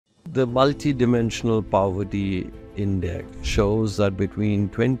The multidimensional poverty index shows that between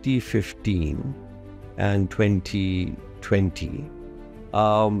 2015 and 2020,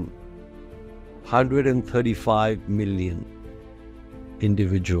 135 million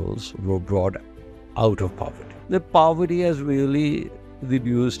individuals were brought out of poverty. The poverty has really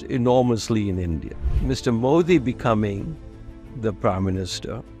reduced enormously in India. Mr. Modi becoming the Prime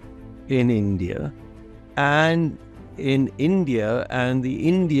Minister in India, and in India and the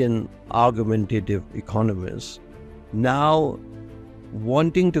Indian argumentative economists now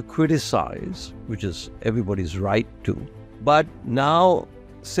wanting to criticize, which is everybody's right to, but now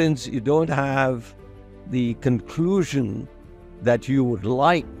since you don't have the conclusion that you would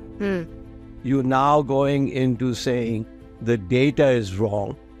like, you're now going into saying the data is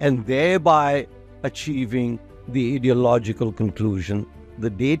wrong and thereby achieving the ideological conclusion. The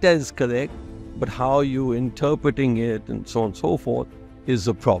data is correct, but how you interpreting it and so on and so forth is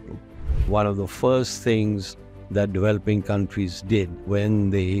the problem. One of the first things that developing countries did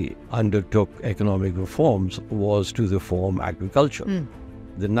when they undertook economic reforms was to reform agriculture.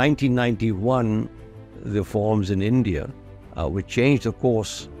 The 1991 reforms in India, which changed the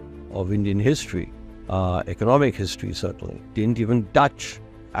course of Indian history, economic history certainly, didn't even touch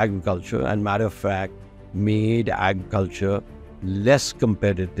agriculture, and matter of fact, made agriculture less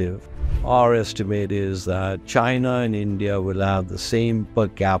competitive. Our estimate is that China and India will have the same per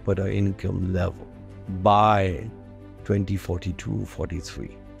capita income level by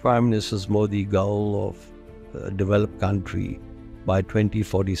 2042-43. Prime Minister Modi's goal of a developed country by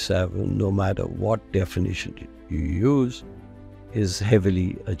 2047, no matter what definition you use, is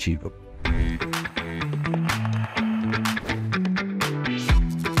heavily achievable.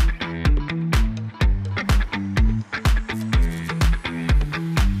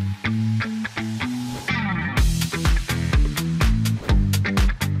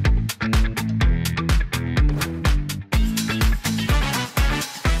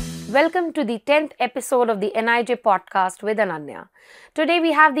 Welcome to the 10th episode of the NIJ Podcast with Ananya. Today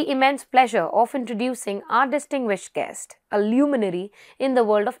we have the immense pleasure of introducing our distinguished guest, a luminary in the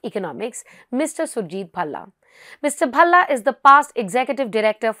world of economics, Mr. Surjit Bhalla. Mr. Bhalla is the past Executive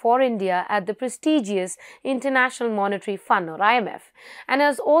Director for India at the prestigious International Monetary Fund or IMF, and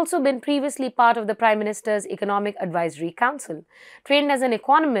has also been previously part of the Prime Minister's Economic Advisory Council. Trained as an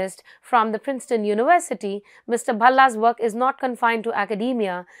economist from the Princeton University, Mr. Bhalla's work is not confined to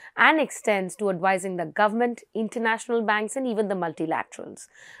academia and extends to advising the government, international banks and even the multilaterals.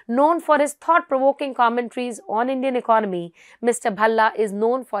 Known for his thought-provoking commentaries on Indian economy, Mr. Bhalla is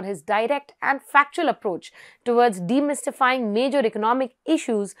known for his direct and factual approach towards demystifying major economic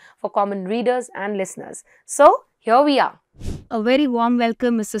issues for common readers and listeners. So, here we are. A very warm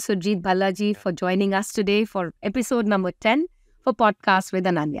welcome, Mr. Surjit Bhalla ji, for joining us today for episode number 10 for Podcast with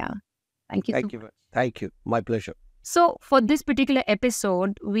Ananya. Thank you. Thank you. My pleasure. So, for this particular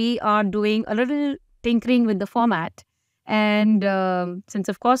episode, we are doing a little tinkering with the format. And since,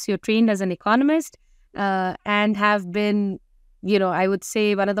 of course, you're trained as an economist and have been, I would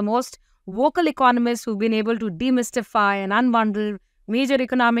say one of the most vocal economists who've been able to demystify and unbundle major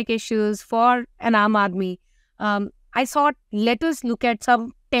economic issues for an Aam Aadmi, I thought let us look at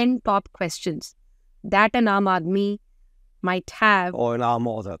some 10 top questions that an Aam Aadmi might have. Or an Aam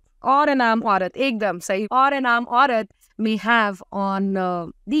Aurat. Or an Aam Aurat, ekdam sahi. Or an Aam Aurat may have on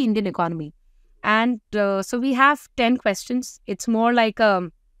the Indian economy. And so we have 10 questions. It's more like a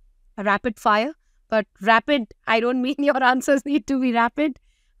rapid fire. But rapid, I don't mean your answers need to be rapid.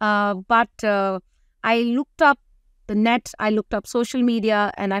 But I looked up the net, I looked up social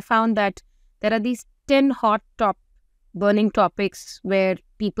media, and I found that there are these 10 hot burning topics where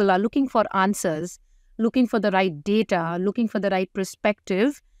people are looking for answers, looking for the right data, looking for the right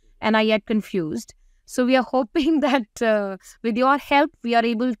perspective, and are yet confused. So we are hoping that with your help, we are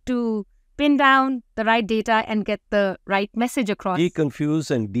able to pin down the right data and get the right message across.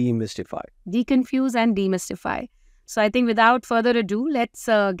 Deconfuse and demystify. Deconfuse and demystify. So I think without further ado, let's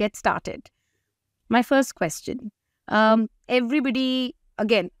get started. My first question. Everybody,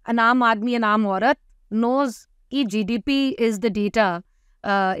 again, an Aam Aadmi, an Aam Aurat knows that GDP is the data,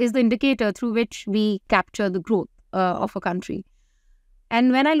 is the indicator through which we capture the growth of a country.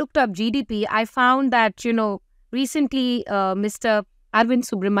 And when I looked up GDP, I found that, recently Mr. Arvind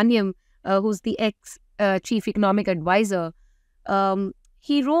Subramaniam, who's the ex-chief economic advisor,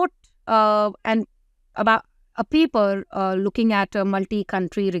 he wrote about a paper looking at a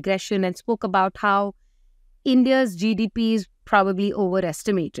multi-country regression and spoke about how India's GDP is probably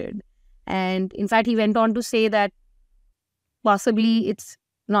overestimated. And in fact, he went on to say that possibly it's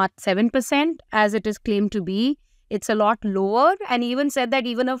not 7% as it is claimed to be it's a lot lower, and even said that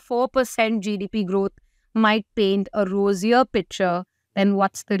even a 4% GDP growth might paint a rosier picture than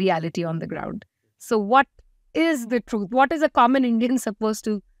what's the reality on the ground. So what is the truth? What is a common Indian supposed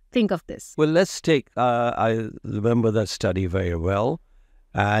to think of this? Well, let's take, I remember that study very well.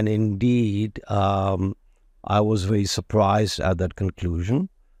 And indeed, I was very surprised at that conclusion.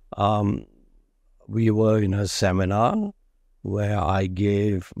 We were in a seminar where I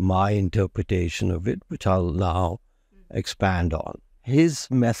gave my interpretation of it, which I'll now expand on. His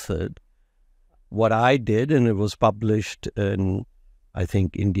method, what I did, and it was published in, I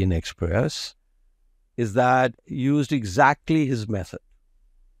think, Indian Express, is that used exactly his method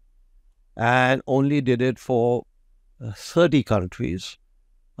and only did it for 30 countries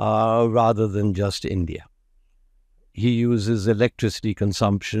rather than just India. He uses electricity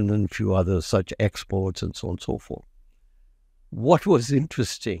consumption and a few other such exports and so on and so forth. What was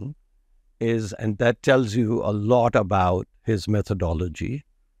interesting is, and that tells you a lot about his methodology,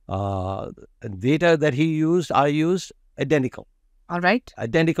 data that he used, I used identical. All right.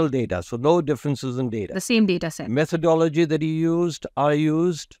 Identical data, so no differences in data. The same data set. Methodology that he used, I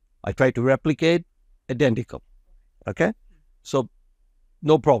tried to replicate, identical. Okay? So,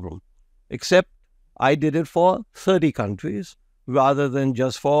 no problem. Except I did it for 30 countries rather than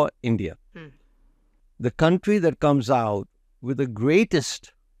just for India. The country that comes out with the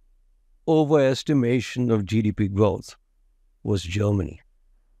greatest overestimation of GDP growth was Germany.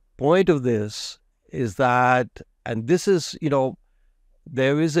 Point of this is that, and this is,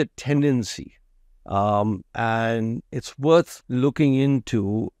 there is a tendency, and it's worth looking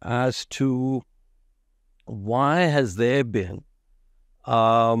into as to why has there been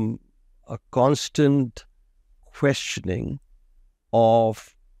a constant questioning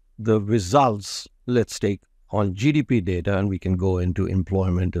of the results, let's take on GDP data, and we can go into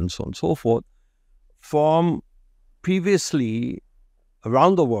employment and so on and so forth, from previously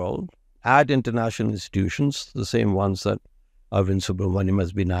around the world at international institutions, the same ones that Arvind Subramaniam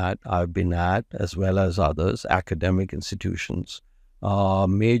has been at, I've been at, as well as others, academic institutions,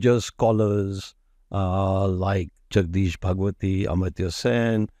 major scholars like Jagdish Bhagwati, Amartya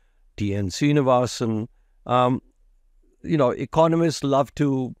Sen, T.N. Srinivasan. Economists love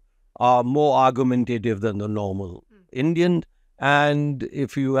to are more argumentative than the normal Indian. And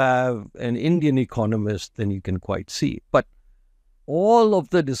if you have an Indian economist, then you can quite see. But all of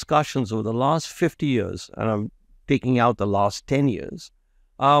the discussions over the last 50 years, and I'm taking out the last 10 years,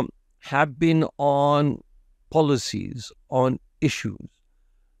 have been on policies, on issues.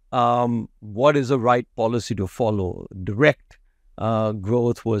 What is the right policy to follow? Direct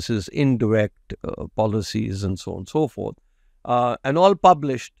growth versus indirect policies and so on and so forth. And all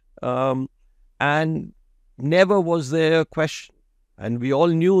published. And never was there a question. And we all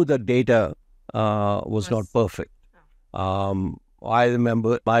knew that data was not perfect. I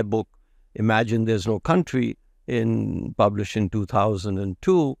remember my book, Imagine There's No Country, published in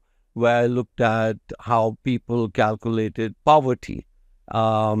 2002, where I looked at how people calculated poverty.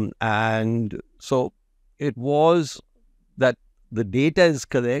 And so it was that the data is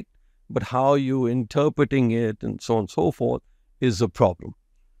correct, but how you interpreting it and so on and so forth is a problem.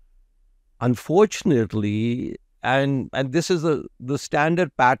 Unfortunately, and this is the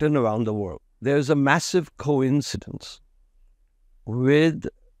standard pattern around the world, there is a massive coincidence with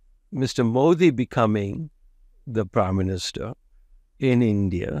Mr. Modi becoming the Prime Minister in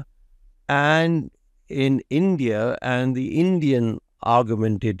India, and in India and the Indian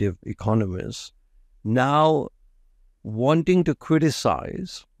argumentative economists now wanting to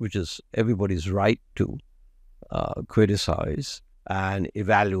criticize, which is everybody's right to criticize and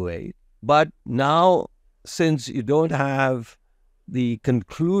evaluate. But now, since you don't have the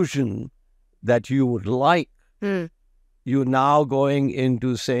conclusion that you would like, you're now going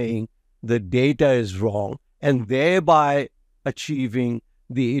into saying the data is wrong and thereby achieving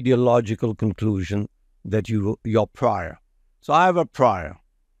the ideological conclusion that you're prior. So I have a prior.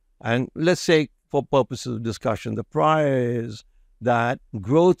 And let's say, for purposes of discussion, the prior is that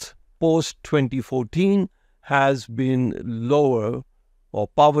growth post-2014 has been lower, or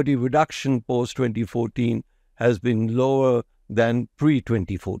poverty reduction post-2014 has been lower than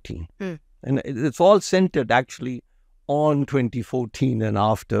pre-2014. And it's all centered actually on 2014 and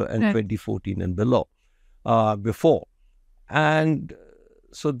after, and 2014 and below, before. And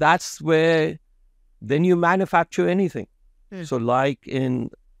so that's where then you manufacture anything. So like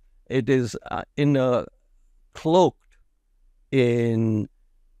it is cloaked in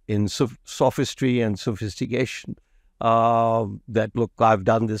sophistry and sophistication. That look, I've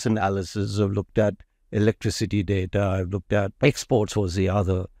done this analysis, I've looked at electricity data, I've looked at exports was the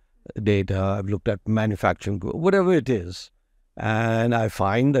other, data, I've looked at manufacturing growth, whatever it is, and I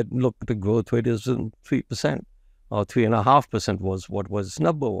find that, look, the growth rate is 3% or 3.5% was what its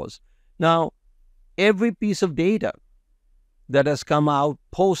number was. Now, every piece of data that has come out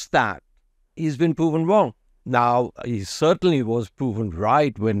post that, he's been proven wrong. Now, he certainly was proven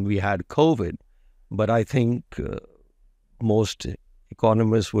right when we had COVID, but I think most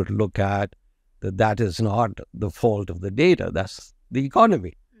economists would look at that is not the fault of the data. That's the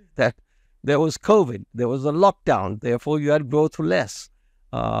economy. That there was COVID, there was a lockdown, therefore you had growth less.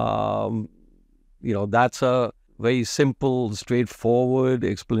 That's a very simple, straightforward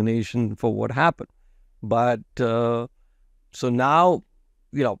explanation for what happened. But so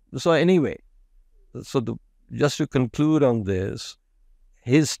anyway, just to conclude on this,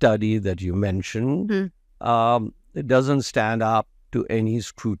 his study that you mentioned, it doesn't stand up to any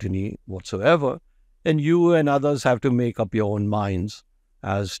scrutiny whatsoever. And you and others have to make up your own minds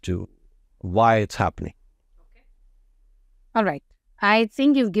as to why it's happening. Okay. All right. I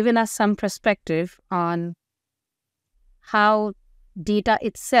think you've given us some perspective on how data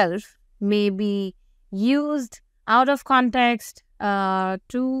itself may be used out of context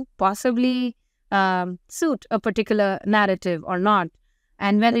to possibly suit a particular narrative or not.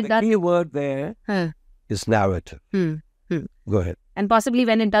 And when the key word there is narrative. Go ahead. And possibly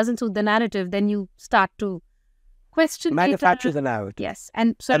when it doesn't suit the narrative, then you start to question manufacture data. The narrative. Yes.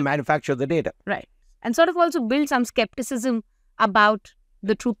 And manufacture the data. Right. And sort of also build some skepticism about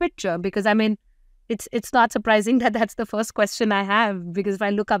the true picture, because I mean, it's not surprising that that's the first question I have, because if I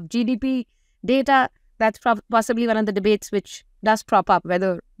look up GDP data, that's possibly one of the debates which does prop up,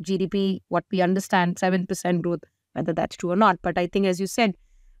 whether GDP, what we understand, 7% growth, whether that's true or not. But I think, as you said,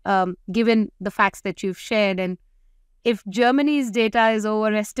 given the facts that you've shared, and if Germany's data is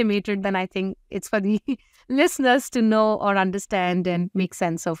overestimated, then I think it's for the listeners to know or understand and make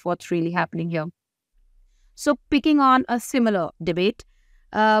sense of what's really happening here. So picking on a similar debate,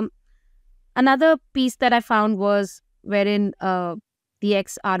 another piece that I found was wherein the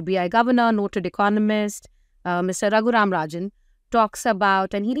ex-RBI governor, noted economist, Mr. Raghuram Rajan, talks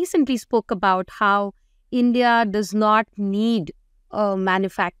about, and he recently spoke about how India does not need a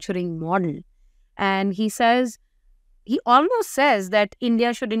manufacturing model. And he almost says that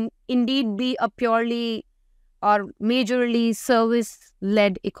India should indeed be a purely or majorly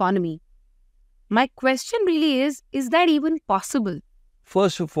service-led economy. My question really is that even possible?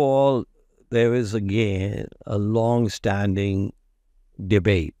 First of all, there is again a long-standing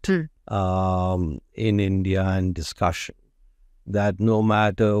debate in India and discussion that no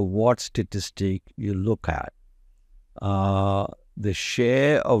matter what statistic you look at, the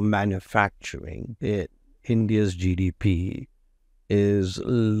share of manufacturing in India's GDP is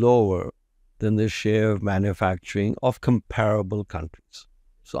lower than the share of manufacturing of comparable countries.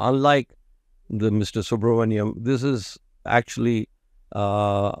 So unlike the Mr. Subramaniam, this is actually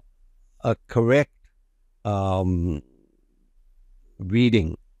a correct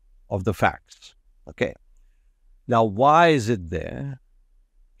reading of the facts. Okay. Now, why is it there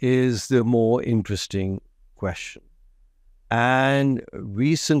is the more interesting question. And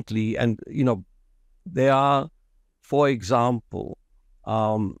recently, there are, for example,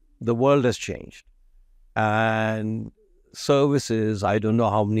 the world has changed. And services, I don't know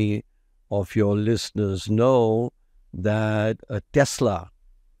how many of your listeners know that a Tesla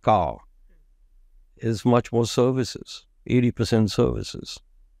car is much more services, 80% services.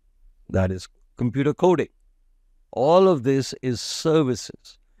 That is computer coding. All of this is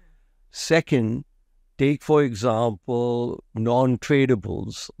services. Second, take, for example,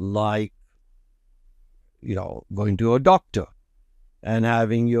 non-tradables like, going to a doctor and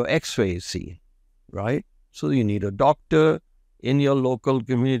having your x-rays seen, right? So you need a doctor in your local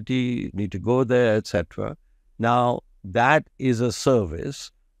community, you need to go there, etc. Now, that is a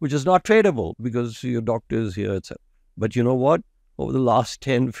service which is not tradable because your doctor is here, etc. But you know what? Over the last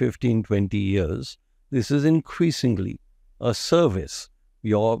 10, 15, 20 years, this is increasingly a service.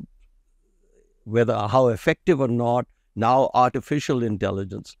 Whether how effective or not, now artificial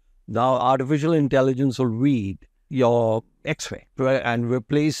intelligence will read your x-ray, right? And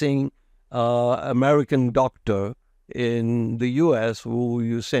replacing American doctor in the US who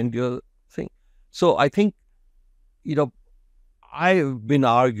you send your thing. So I think, I've been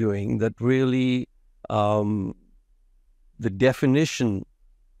arguing that really the definition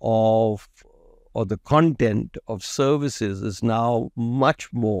of or the content of services is now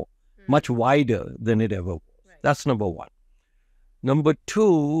much wider than it ever was. Right. That's number one. Number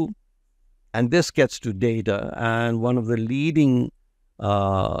two, and this gets to data, and one of the leading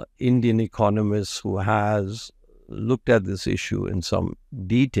Indian economists who has looked at this issue in some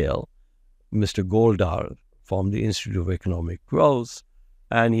detail, Mr. Goldar from the Institute of Economic Growth,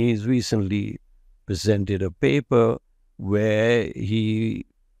 and he's recently presented a paper where he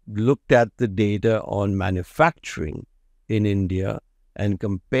looked at the data on manufacturing in India and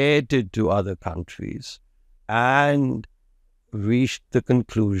compared it to other countries and reached the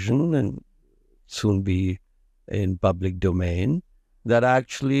conclusion, and soon be in public domain, that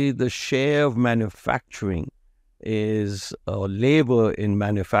actually the share of manufacturing is, or labor in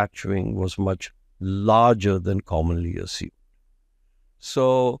manufacturing was much larger than commonly assumed.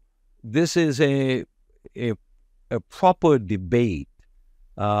 So this is a proper debate,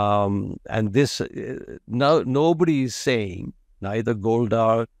 and this nobody is saying, neither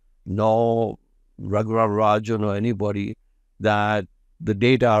Goldar nor Raghuram Rajan or anybody, that the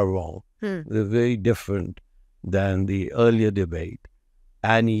data are wrong. They're very different than the earlier debate,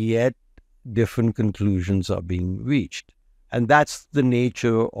 and yet different conclusions are being reached. And that's the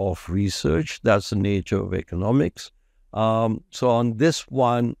nature of research. That's the nature of economics. So on this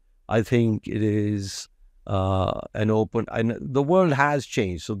one, I think it is an open, and the world has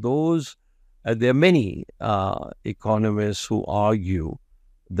changed. So those, there are many economists who argue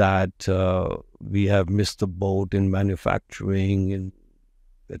that we have missed the boat in manufacturing and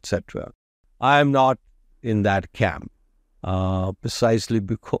etc. I am not in that camp, precisely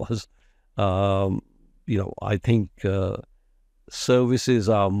because I think services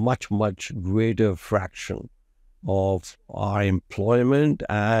are much greater fraction of our employment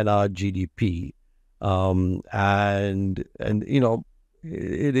and our GDP, and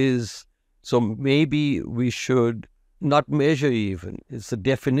it is, so maybe we should not measure even. It's the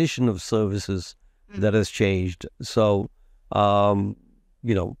definition of services that has changed. So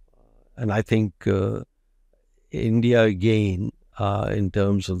and I think India again, in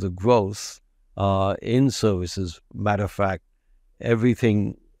terms of the growth in services, matter of fact,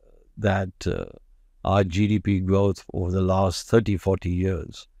 everything that our GDP growth over the last 30, 40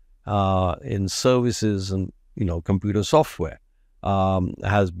 years in services and, computer software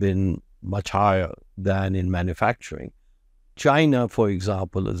has been much higher than in manufacturing. China, for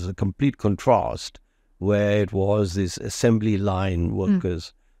example, is a complete contrast, where it was this assembly line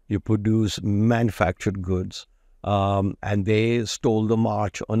workers. You produce manufactured goods, and they stole the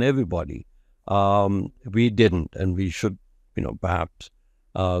march on everybody. We didn't, and we should, perhaps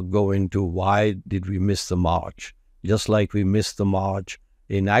go into why did we miss the march. Just like we missed the march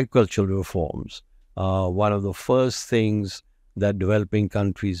in agricultural reforms. One of the first things that developing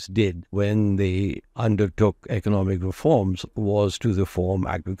countries did when they undertook economic reforms was to reform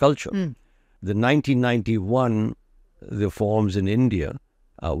agriculture. The 1991 reforms in India,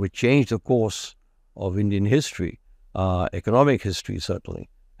 which changed the course of Indian history, economic history certainly,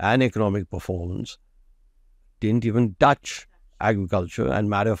 and economic performance, didn't even touch agriculture, and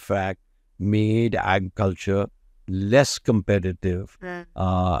matter of fact, made agriculture less competitive,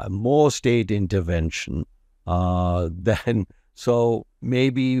 more state intervention than. So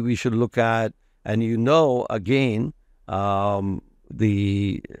maybe we should look at, and again,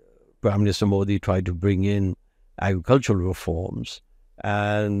 the Prime Minister Modi tried to bring in agricultural reforms,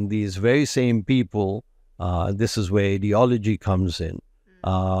 and these very same people, this is where ideology comes in.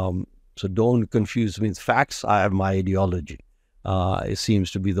 So don't confuse me with facts. I have my ideology. It seems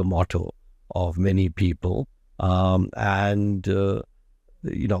to be the motto of many people. So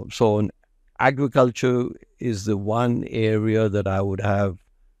in agriculture is the one area that I would have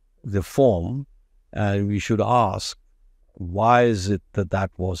reform, and we should ask, why is it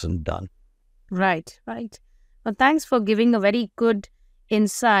that wasn't done? Right. Well, thanks for giving a very good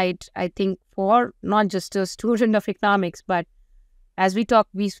insight, I think, for not just a student of economics, but as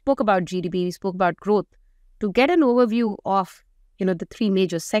we spoke about GDP, we spoke about growth. To get an overview of, the three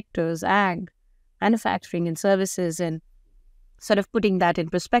major sectors, ag, manufacturing and services, and sort of putting that in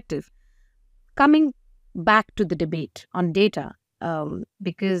perspective. Coming back to the debate on data, and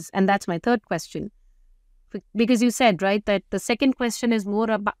that's my third question, because you said, right, that the second question is more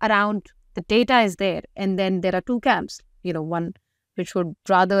around the data is there, and then there are two camps, one which would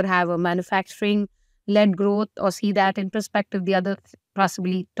rather have a manufacturing-led growth or see that in perspective, the other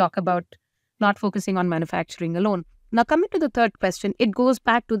possibly talk about not focusing on manufacturing alone. Now, coming to the third question, it goes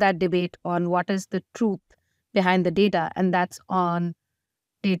back to that debate on what is the truth behind the data, and that's on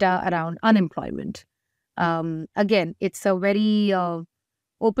data around unemployment. Again, it's a very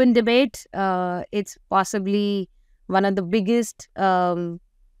open debate. It's possibly one of the biggest, I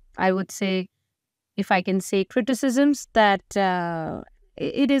would say, if I can say, criticisms that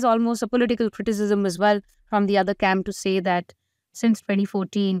it is almost a political criticism as well from the other camp to say that since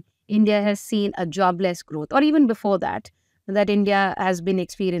 2014, India has seen a jobless growth, or even before that, that India has been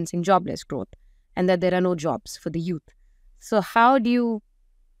experiencing jobless growth and that there are no jobs for the youth. So how do you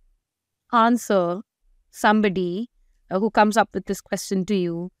answer somebody who comes up with this question to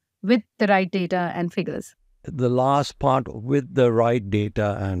you with the right data and figures? The last part, with the right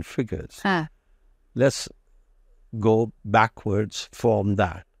data and figures. Let's go backwards from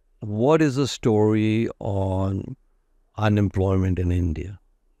that. What is the story on unemployment in India?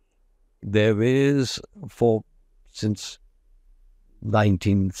 There is, since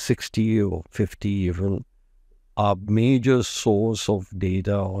 1960 or 50 even, a major source of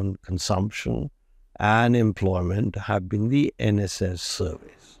data on consumption and employment have been the NSS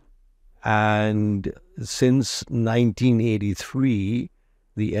surveys. And since 1983,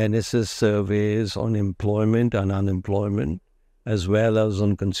 the NSS surveys on employment and unemployment, as well as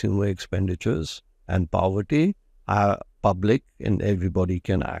on consumer expenditures and poverty, are public and everybody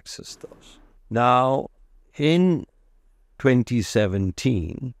can access those. Now, in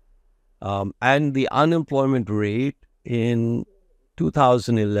 2017, and the unemployment rate in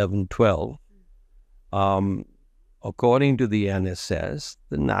 2011-12, according to the NSS,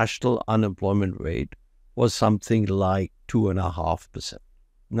 the national unemployment rate was something like 2.5%.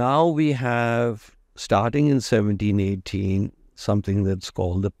 Now we have, starting in 17-18, something that's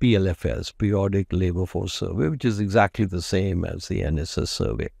called the PLFS, Periodic Labor Force Survey, which is exactly the same as the NSS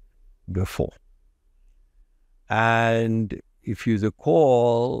survey before. And if you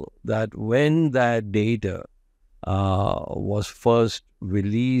recall that when that data was first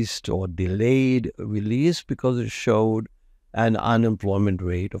released or delayed release because it showed an unemployment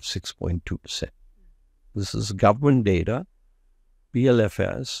rate of 6.2%. This is government data,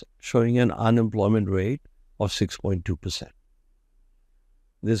 PLFS, showing an unemployment rate of 6.2%.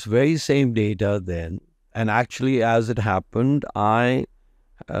 This very same data then, and actually as it happened, I,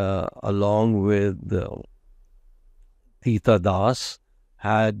 along with Tita Das,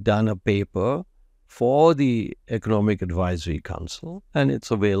 had done a paper for the Economic Advisory Council, and it's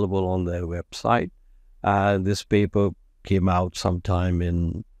available on their website. This paper came out sometime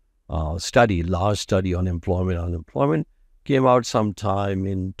in large study on unemployment, came out sometime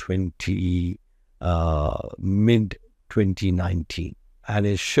in mid-2019. And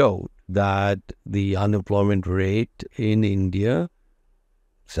it showed that the unemployment rate in India,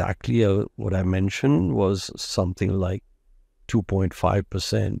 exactly what I mentioned, was something like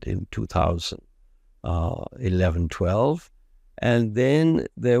 2.5% in 2011-12. And then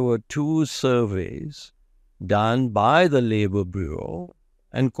there were two surveys done by the Labor Bureau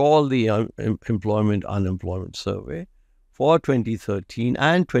and called the Employment-Unemployment Survey for 2013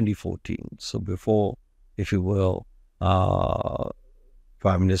 and 2014. So before, if you will,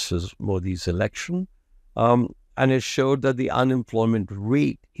 Prime Minister Modi's election. And it showed that the unemployment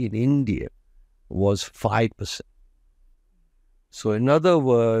rate in India was 5%. So in other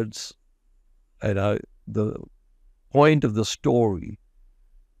words, the point of the story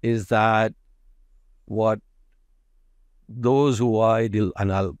is that what those who are,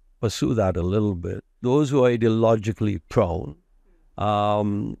 and I'll pursue that a little bit, those who are ideologically prone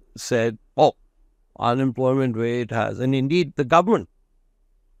said, unemployment rate has, and indeed the government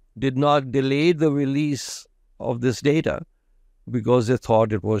did not delay the release of this data because they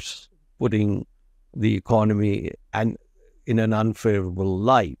thought it was putting the economy in an unfavorable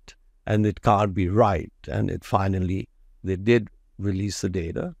light, and it can't be right. And they did release the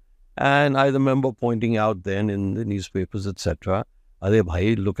data. And I remember pointing out then in the newspapers, etc.,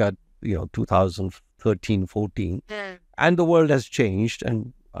 look at 2013, 14, and the world has changed,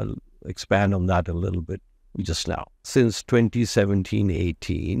 and I'll expand on that a little bit just now. Since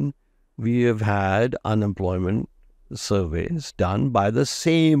 2017-18, we have had unemployment surveys done by the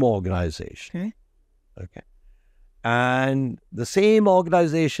same organization. Okay. And the same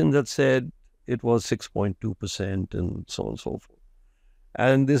organization that said it was 6.2% and so on and so forth.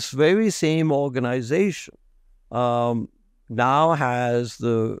 And this very same organization now has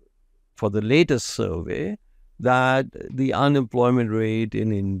for the latest survey, that the unemployment rate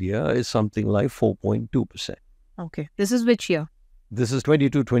in India is something like 4.2%. Okay. This is which year? This is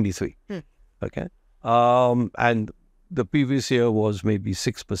 22-23. Okay. And the previous year was maybe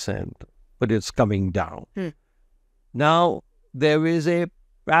 6%, but it's coming down. Now, there is a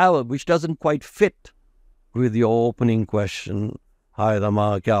parallel which doesn't quite fit with your opening question. Hi,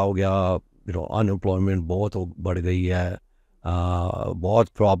 Rama, kya ho gaya? Unemployment bahut बढ़ गई है, बहुत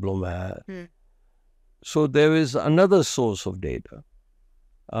problem hai. So there is another source of data,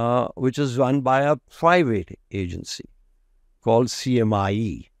 which is run by a private agency called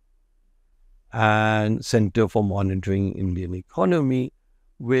CMIE and Center for Monitoring Indian Economy,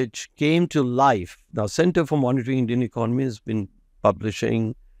 which came to life. Now, Center for Monitoring Indian Economy has been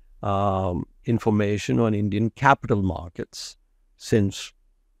publishing information on Indian capital markets since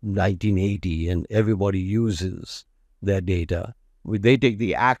 1980, and everybody uses their data. They take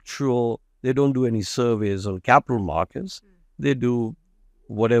the actual, they don't do any surveys on capital markets. They do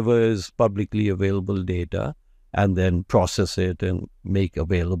whatever is publicly available data and then process it and make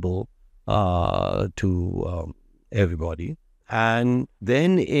available to everybody. And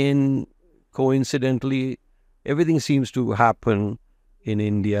then coincidentally, everything seems to happen in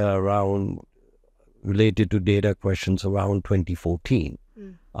India around related to data questions around 2014.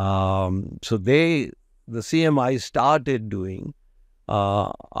 So the CMI started doing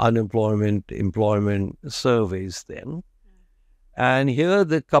employment surveys then. And here are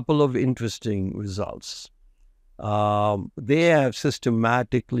the couple of interesting results. They have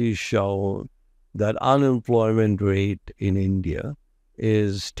systematically shown that unemployment rate in India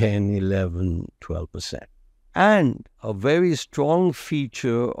is 10, 11, 12%. And a very strong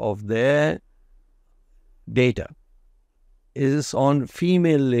feature of their data is on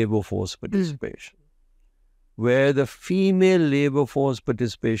female labor force participation, where the female labor force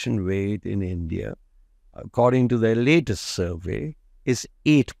participation rate in India, according to their latest survey, is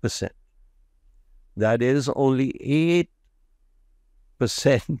 8%. That is, only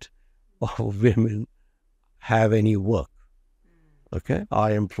 8% of women have any work,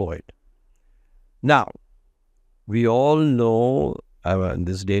 are employed. Now, we all know, and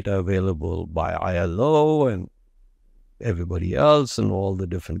this data available by ILO and everybody else in all the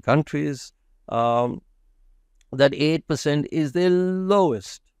different countries, that 8% is the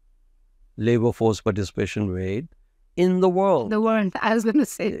lowest labor force participation rate in the world. The world, I was going to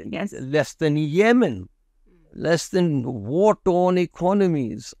say, yes. Less than Yemen, less than war-torn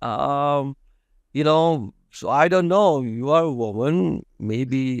economies. So I don't know. You are a woman.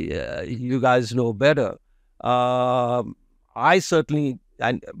 Maybe you guys know better. I certainly,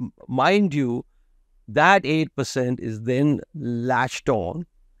 and mind you, that 8% is then latched on.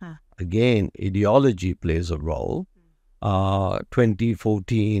 Again, ideology plays a role.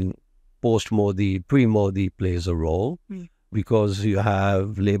 2014, post-Modi, pre-Modi plays a role because you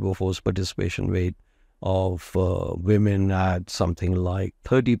have labor force participation rate of women at something like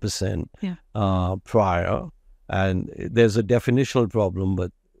 30% prior. And there's a definitional problem,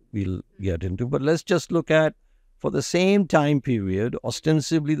 but we'll get into. But let's just look at, for the same time period,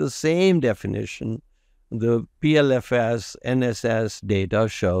 ostensibly the same definition, the PLFS, NSS data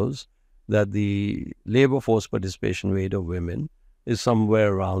shows that the labor force participation rate of women is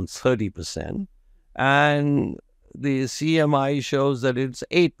somewhere around 30%. And the CMI shows that it's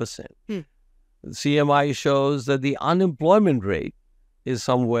 8%. The CMI shows that the unemployment rate is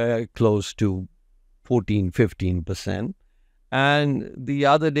somewhere close to 14, 15%. And the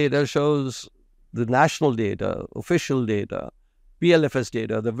other data shows, the national data, official data, PLFS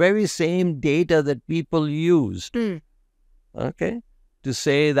data, the very same data that people used, to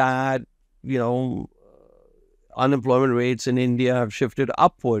say that, unemployment rates in India have shifted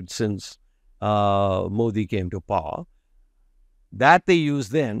upwards since Modi came to power. That they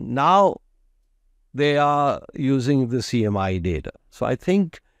used then. Now they are using the CMI data. So I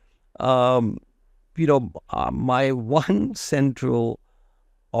think, my one central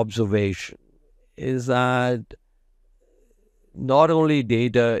observation is that not only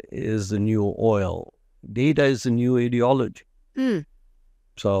data is the new oil, data is the new ideology.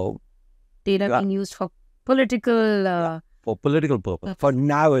 So data being used for political... for political purpose, for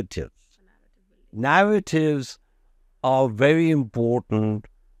narratives. Narratives are very important,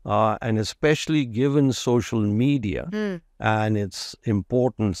 and especially given social media and its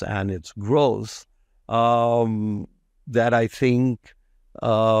importance and its growth, that I think,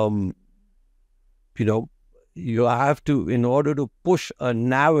 you have to, in order to push a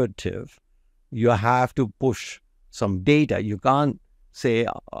narrative, you have to push some data. You can't say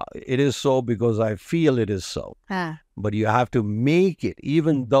it is so because I feel it is so. But you have to make it,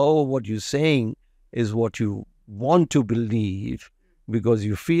 even though what you're saying is what you want to believe because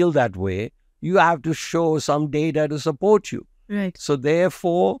you feel that way, you have to show some data to support you. Right. So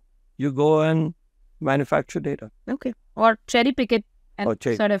therefore, you go and manufacture data. Okay. Or cherry pick it and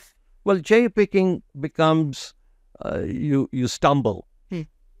sort of... Well, cherry picking becomes, you stumble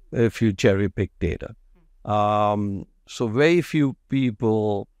if you cherry pick data. So very few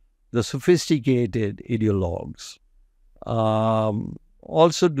people, the sophisticated ideologues,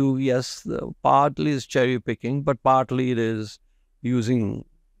 also do, yes, partly is cherry picking, but partly it is using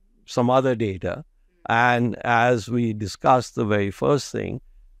some other data. And as we discussed, the very first thing,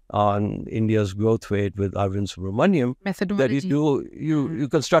 on India's growth rate with Arvind Subramaniam, methodology. that you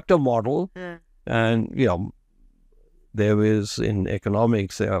construct a model, and there is in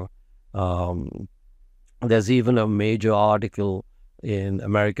economics there's even a major article in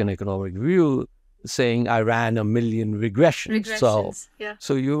American Economic Review saying I ran 1 million regressions.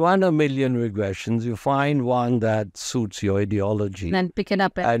 So you run 1 million regressions, you find one that suits your ideology, and then pick it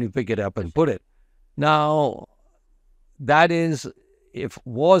up and you pick it up and put it. Now, that is,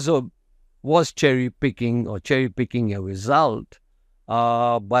 was cherry picking a result,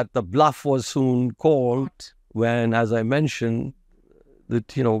 but the bluff was soon called when, as I mentioned, that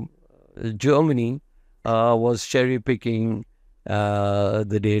Germany was cherry picking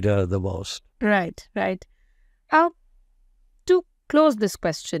the data the most. Right. To close this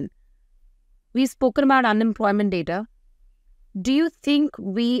question, we've spoken about unemployment data. Do you think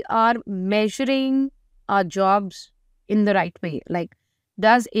we are measuring our jobs in the right way? Like,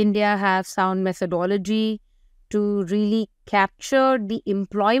 does India have sound methodology to really capture the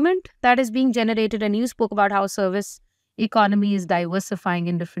employment that is being generated? And you spoke about how service economy is diversifying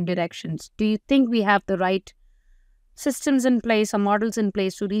in different directions. Do you think we have the right systems in place or models in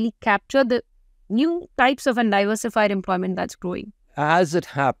place to really capture the new types of undiversified employment that's growing? As it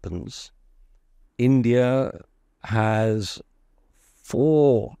happens, India has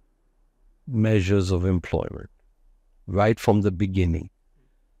 4 measures of employment right from the beginning.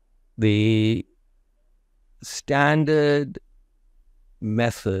 The standard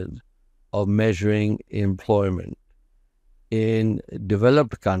method of measuring employment in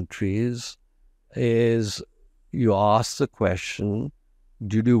developed countries is you ask the question,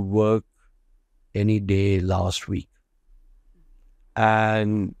 did you work any day last week?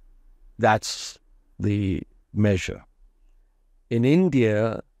 And that's the measure. In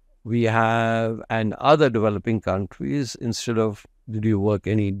India, we have, and other developing countries, instead of did you work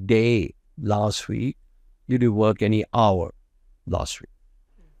any day last week, did you work any hour last week?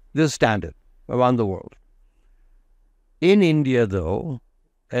 This is standard around the world. In India, though,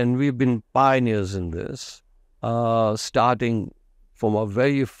 and we've been pioneers in this, starting from our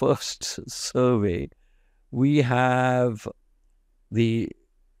very first survey, we have the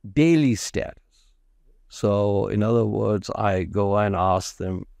daily status. So, in other words, I go and ask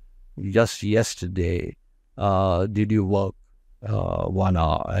them, just yesterday, did you work 1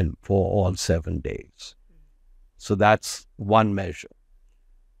 hour and for all 7 days? So that's one measure.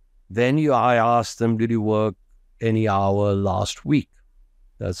 Then I ask them, did you work any hour last week?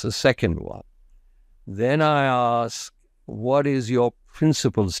 That's the second one. Then I ask, what is your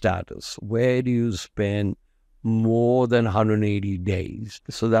principal status? Where do you spend more than 180 days?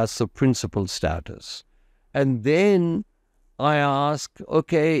 So that's the principal status. And then I ask,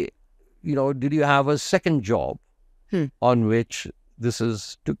 okay, did you have a second job on which this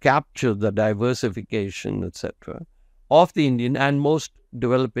is to capture the diversification, etc., of the Indian and most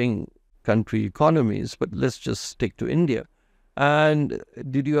developing country economies, but let's just stick to India. And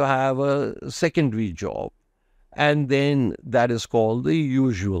did you have a secondary job? And then that is called the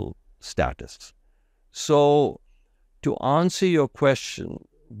usual status. So to answer your question,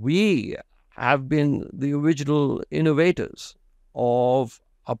 we have been the original innovators of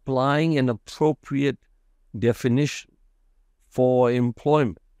applying an appropriate definition for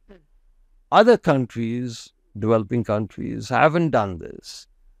employment. Other countries, developing countries, haven't done this.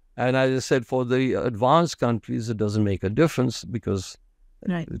 And as I said, for the advanced countries, it doesn't make a difference because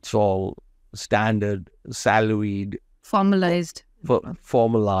it's all standard, salaried, formalized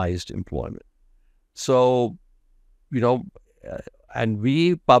employment. So, and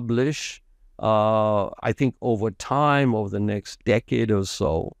we publish, I think over time, over the next decade or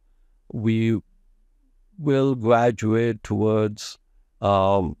so, we will graduate towards,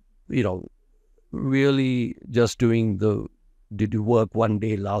 really just doing did you work 1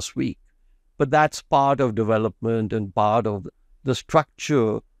 day last week? But that's part of development and part of the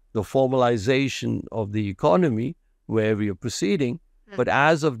structure, the formalization of the economy where we are proceeding. But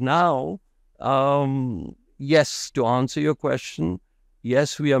as of now, yes, to answer your question,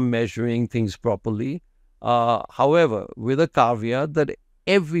 yes, we are measuring things properly. However, with a caveat that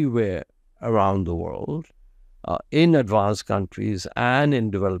everywhere around the world, in advanced countries and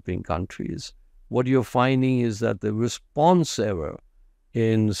in developing countries, what you're finding is that the response error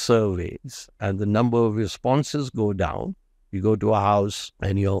in surveys and the number of responses go down. You go to a house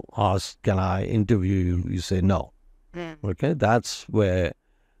and you ask, can I interview you? You say no. Okay, that's where,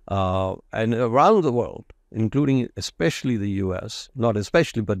 and around the world, including especially the US, not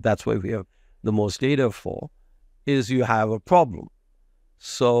especially, but that's where we have the most data for, is you have a problem.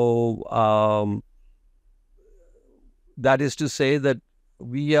 So that is to say that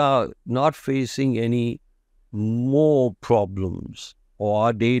we are not facing any more problems, or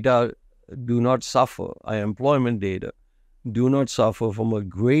our data do not suffer, our employment data do not suffer from a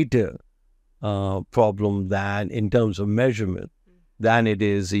greater problem than, in terms of measurement, than it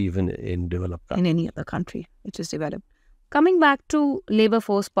is even in developed countries. In any other country which is developed. Coming back to labor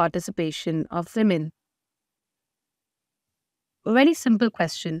force participation of women, a very simple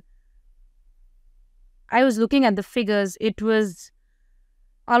question. I was looking at the figures. It was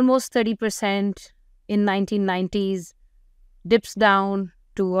almost 30% in 1990s, dips down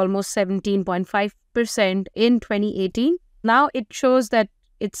to almost 17.5% in 2018. Now it shows that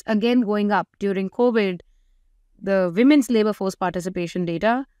it's again going up. During COVID, the women's labor force participation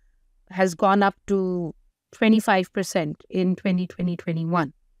data has gone up to 25% in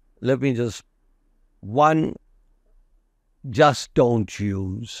 2020-21. Let me just don't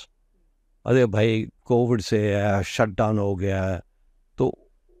use. अरे भाई Covid से shut down हो गया है, तो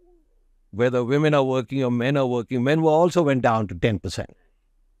whether women are working or men are working, men also went down to 10%.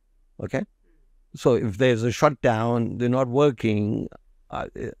 Okay? So if there's a shutdown, they're not working,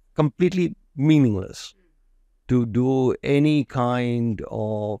 completely meaningless to do any kind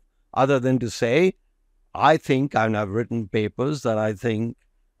of, other than to say, I think, and I've written papers that I think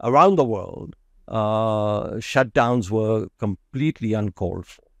around the world, shutdowns were completely uncalled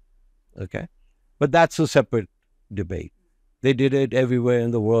for. Okay? But that's a separate debate. They did it everywhere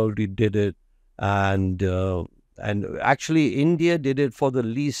in the world. We did it. And actually, India did it for the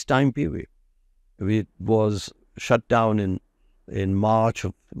least time period. It was shut down in March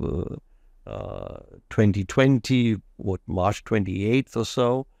of 2020, March 28th or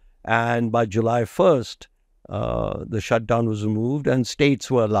so. And by July 1st, the shutdown was removed and states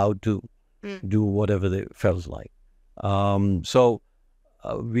were allowed to do whatever they felt like. So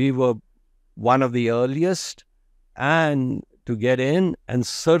we were one of the earliest and to get in, and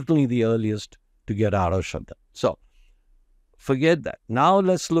certainly the earliest to get out of shutdown. So forget that. Now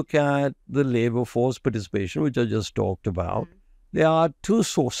let's look at the labor force participation, which I just talked about. There are two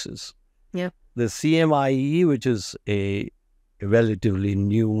sources. Yeah. The CMIE, which is a relatively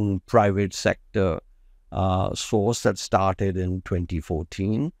new private sector source that started in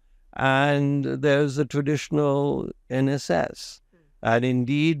 2014. And there's the traditional NSS. And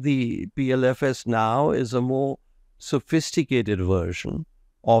indeed, the PLFS now is a more sophisticated version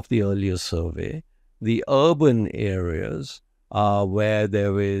of the earlier survey. The urban areas where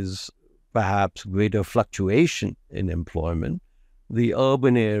there is perhaps greater fluctuation in employment, the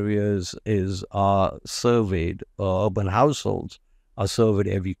urban areas are surveyed, urban households are surveyed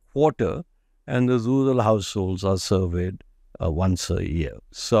every quarter, and the rural households are surveyed once a year.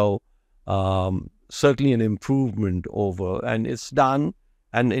 So certainly an improvement over, and it's done.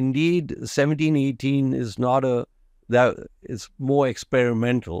 And indeed, 1718 is not it's more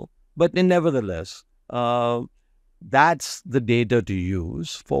experimental, but nevertheless, that's the data to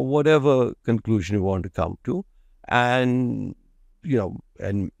use for whatever conclusion you want to come to. And,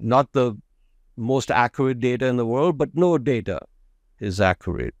 and not the most accurate data in the world, but no data is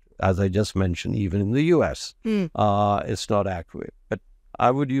accurate. As I just mentioned, even in the US, it's not accurate. But I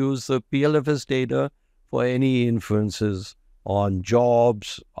would use the PLFS data for any inferences on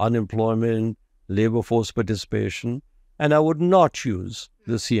jobs, unemployment, labor force participation, and I would not use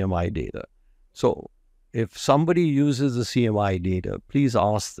the CMI data. So if somebody uses the CMI data, please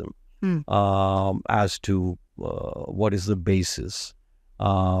ask them as to what is the basis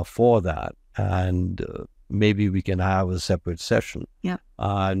for that. And maybe we can have a separate session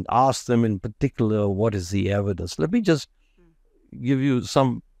and ask them in particular, what is the evidence? Let me just give you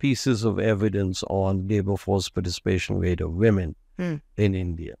some pieces of evidence on labor force participation rate of women in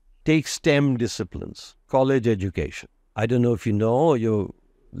India. Take STEM disciplines, college education. I don't know if you know or your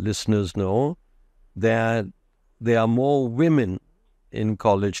listeners know that there are more women in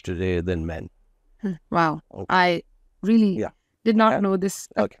college today than men. Wow. Okay. I really did not know this.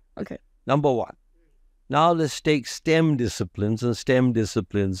 Okay. Number one. Now let's take STEM disciplines, and STEM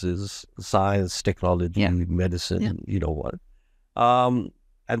disciplines is science, technology, medicine, you know what.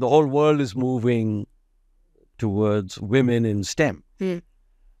 And the whole world is moving towards women in STEM.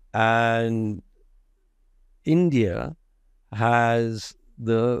 And India has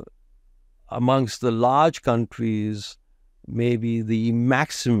amongst the large countries, maybe the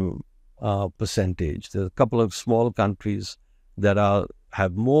maximum percentage. There are a couple of small countries that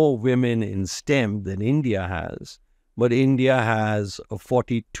have more women in STEM than India has, but India has a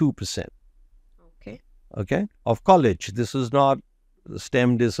 42%. Okay, of college. This is not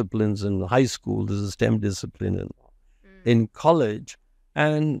STEM disciplines in high school. This is STEM discipline in college.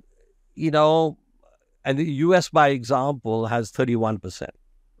 And, And the US, by example, has 31%.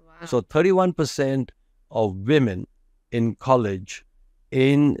 Wow. So 31% of women in college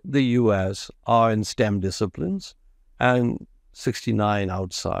in the US are in STEM disciplines and 69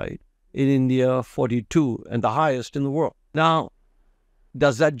 outside. In India, 42, and the highest in the world. Now,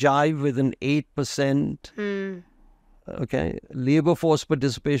 does that jive with an 8% labor force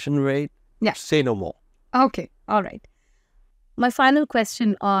participation rate? Yeah. Say no more. Okay. All right. My final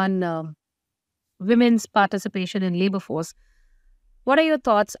question on women's participation in labor force. What are your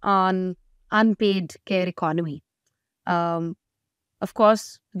thoughts on unpaid care economy? Of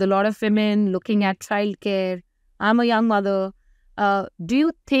course, with a lot of women looking at childcare. I'm a young mother. Do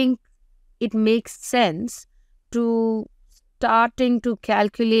you think it makes sense to starting to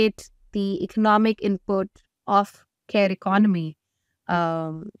calculate the economic input of care economy,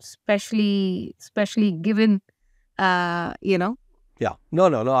 especially given, Yeah.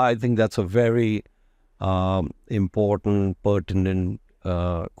 No. I think that's a very important, pertinent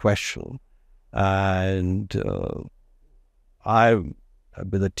question. And I've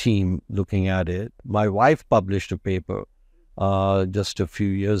with a team looking at it. My wife published a paper just a few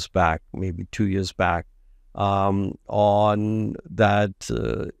years back, maybe 2 years back, on that,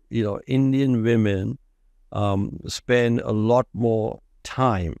 Indian women spend a lot more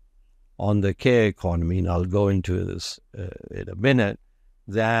time on the care economy, and I'll go into this in a minute,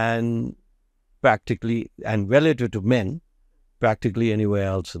 than practically, and relative to men, practically anywhere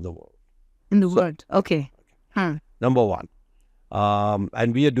else in the world. in the world. Okay. Number one.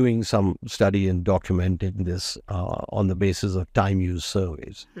 And we are doing some study and documenting this on the basis of time use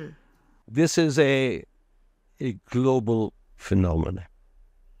surveys. This is a global phenomenon.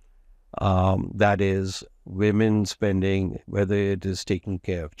 That is, women spending, whether it is taking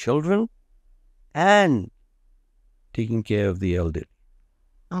care of children and taking care of the elderly.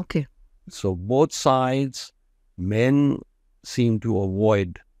 Okay. So both sides, men seem to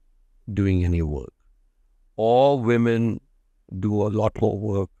avoid doing any work. Or women do a lot more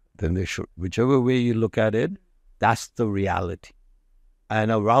work than they should. Whichever way you look at it, that's the reality.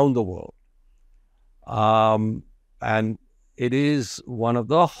 And around the world. And it is one of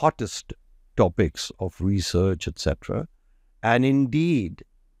the hottest topics of research, etc. And indeed,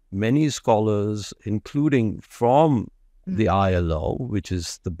 many scholars, including from the ILO, which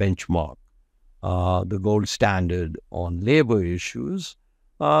is the benchmark, the gold standard on labor issues,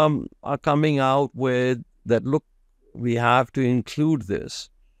 are coming out with that, look, we have to include this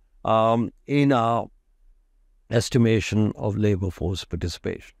in our estimation of labor force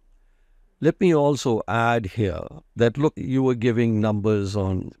participation. Let me also add here that, look, you were giving numbers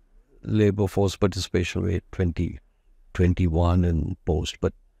on labor force participation rate 2021 and post,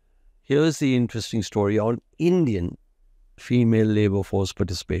 but here's the interesting story on Indian female labor force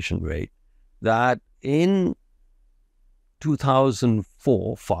participation rate, that in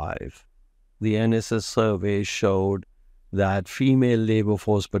 2004-5, the NSS survey showed that female labor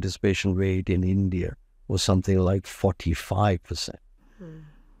force participation rate in India was something like 45%.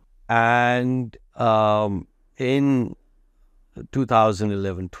 And in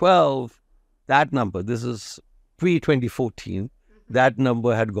 2011-12, that number, this is pre-2014, that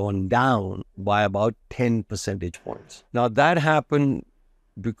number had gone down by about 10 percentage points. Now, that happened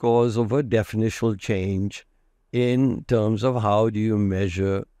because of a definitional change in terms of how do you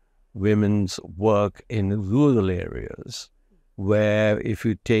measure women's work in rural areas, where if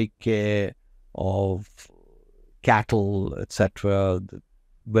you take care of cattle, etc.,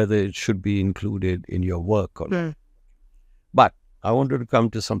 whether it should be included in your work or not. But I wanted to come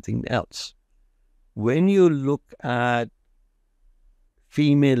to something else. When you look at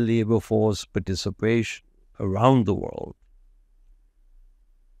female labor force participation around the world,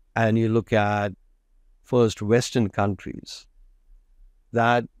 and you look at first Western countries,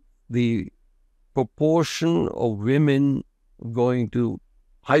 that the proportion of women going to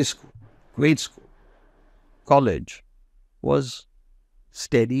high school, grade school, college was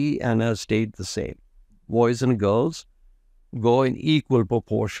steady and has stayed the same. Boys and girls go in equal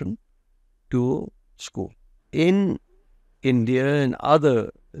proportion to school. In India and other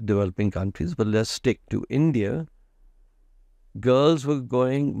developing countries, but let's stick to India, girls were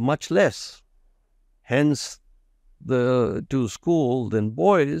going much less, hence to school than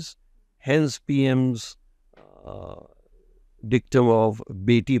boys, hence PM's dictum of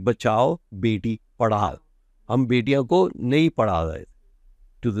Beti Bachao, Beti Padhao. हम बेटियों को नहीं पढ़ा रहे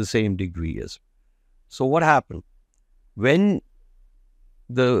to the same degree as. So what happened?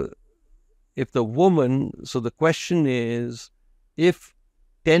 If the woman, so the question is, if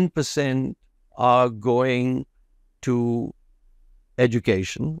 10% are going to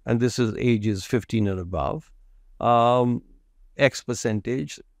education, and this is ages 15 and above, X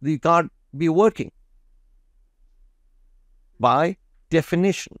percentage, you can't be working. By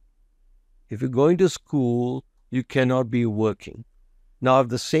definition, if you're going to school, you cannot be working. Now, if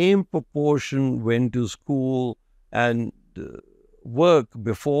the same proportion went to school and work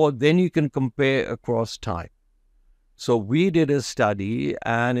before, then you can compare across time. So we did a study,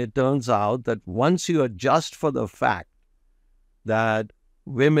 and it turns out that once you adjust for the fact that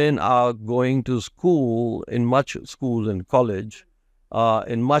women are going to school and college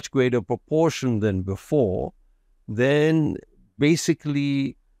in much greater proportion than before, then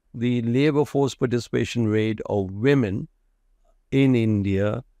basically the labor force participation rate of women in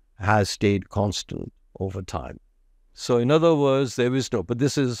India has stayed constant over time. So in other words, there is no, but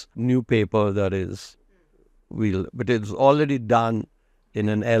this is new paper that is but it's already done in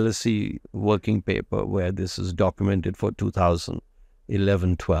an LSE working paper where this is documented for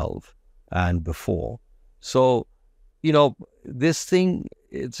 2011-12 and before. So, this thing,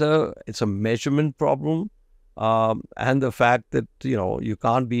 it's a measurement problem, and the fact that, you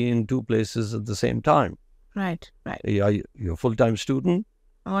can't be in two places at the same time. Right. You're a full-time student.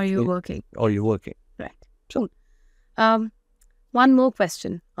 Or you're working. Right. So, one more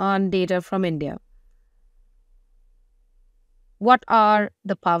question on data from India. What are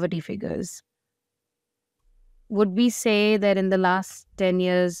the poverty figures? Would we say that in the last 10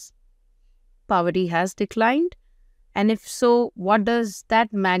 years, poverty has declined? And if so, what does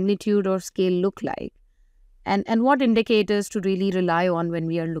that magnitude or scale look like? And what indicators to really rely on when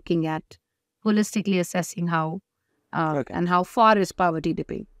we are looking at holistically assessing how and how far is poverty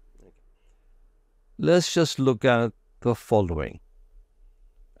dipping? Let's just look at the following.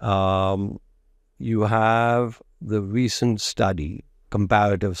 You have the recent study,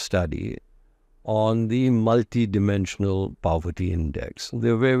 comparative study, on the multidimensional poverty index.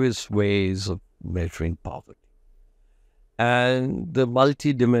 There are various ways of measuring poverty. And the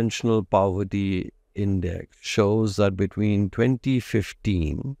multidimensional poverty index shows that between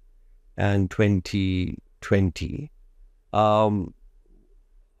 2015 and 2020,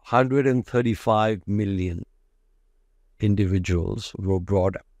 135 million individuals were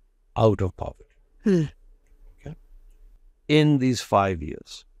brought out of poverty. Okay. In these 5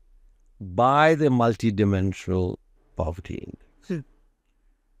 years by the multidimensional poverty index.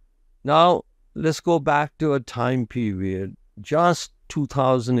 Now, let's go back to a time period, just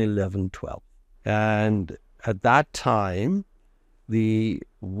 2011-12. And at that time, the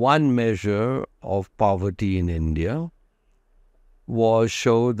one measure of poverty in India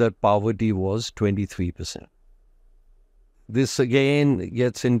showed that poverty was 23%. This again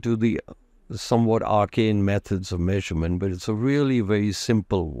gets into the somewhat arcane methods of measurement, but it's a really very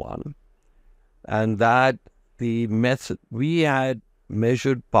simple one. And that the method, we had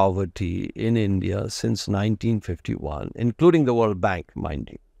measured poverty in India since 1951, including the World Bank, mind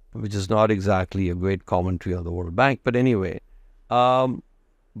you, which is not exactly a great commentary on the World Bank. But anyway,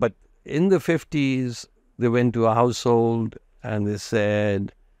 but in the 50s, they went to a household and they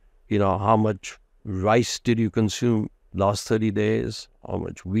said, how much rice did you consume last 30 days? How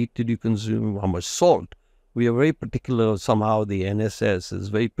much wheat did you consume? How much salt? We are very particular, somehow the NSS is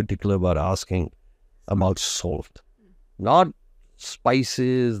very particular about asking about salt. Not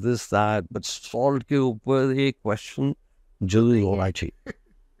spices, this, that, but salt ke upar ek question jaldi hona chahiye.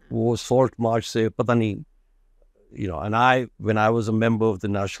 Wo salt march se pata nahi, and when I was a member of the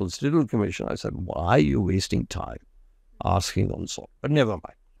National Institute Commission, I said, why are you wasting time asking on salt? But never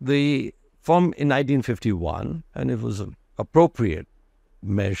mind. In 1951, and it was an appropriate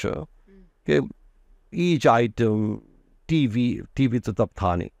measure, okay, each item, TV to tab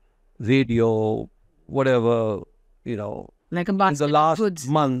tha nahi, radio, whatever, like a in basket the of last goods.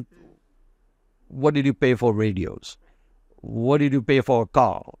 month, what did you pay for radios? What did you pay for a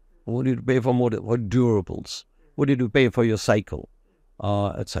car? What did you pay for what durables? What did you pay for your cycle,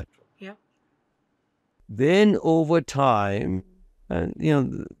 etc.? Yeah. Then over time,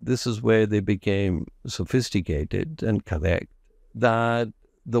 and this is where they became sophisticated and correct, that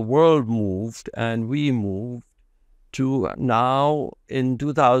the world moved and we moved to now in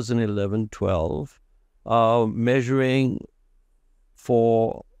 2011-12, measuring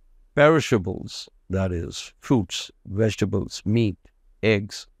for perishables, that is fruits, vegetables, meat,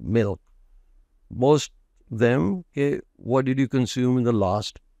 eggs, milk. Most of them, what did you consume in the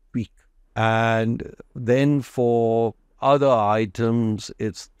last week? And then for other items,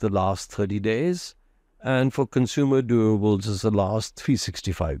 it's the last 30 days. And for consumer durables, it's the last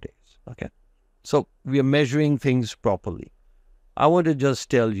 365 days. Okay. So we are measuring things properly. I want to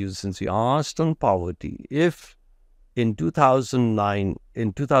just tell you, since you asked on poverty, if in 2009,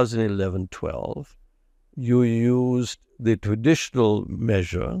 in 2011-12, you used the traditional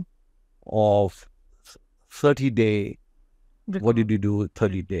measure of 30-day. What did you do with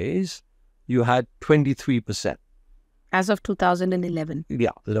 30 days? You had 23%. As of 2011. Yeah,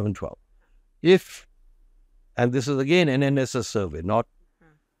 11-12. And this is again an NSS survey, not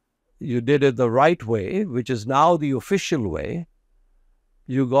you did it the right way, which is now the official way,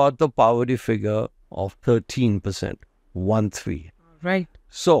 you got the poverty figure of 13%, 1-3. Right.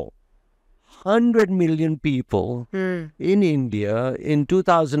 So, 100 million people in India in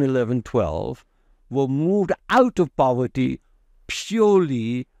 2011-12 were moved out of poverty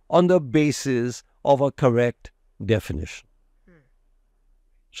purely on the basis of a correct definition.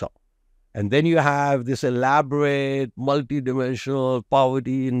 So, and then you have this elaborate, multidimensional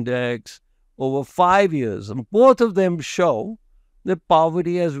poverty index over 5 years. And both of them show that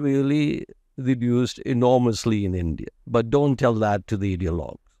poverty has really reduced enormously in India. But don't tell that to the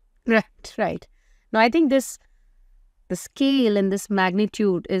ideologues. Right. Now, I think the scale and this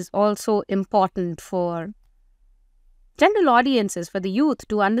magnitude is also important for general audiences, for the youth,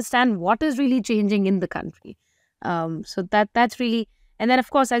 to understand what is really changing in the country. So that's really, and then of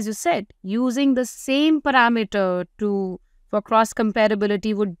course, as you said, using the same parameter for cross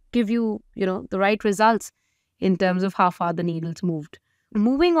comparability would give you, the right results in terms of how far the needle's moved.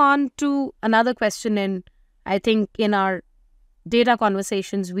 Moving on to another question, and I think in our data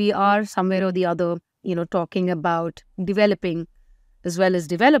conversations, we are somewhere or the other, talking about developing as well as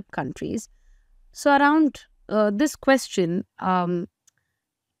developed countries. So around this question, I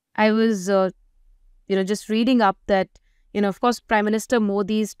was, just reading up that, of course, Prime Minister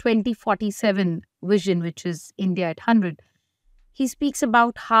Modi's 2047 vision, which is India at 100, he speaks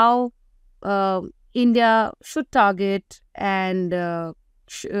about how India should target and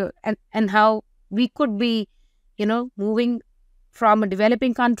how we could be, moving from a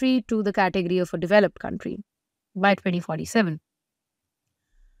developing country to the category of a developed country by 2047.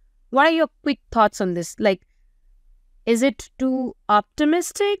 What are your quick thoughts on this? Like, is it too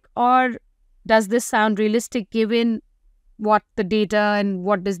optimistic, or does this sound realistic given what the data and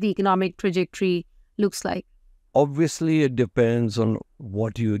what does the economic trajectory looks like? Obviously, it depends on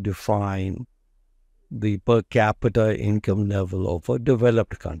what you define the per capita income level of a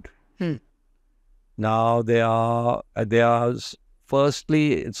developed country. Now,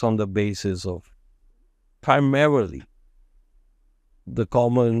 firstly, it's on the basis of primarily the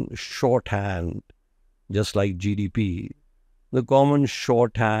common shorthand, just like GDP, the common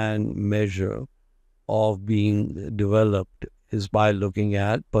shorthand measure of being developed is by looking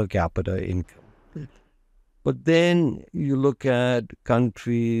at per capita income. But then you look at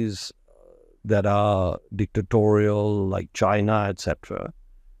countries that are dictatorial, like China, etc.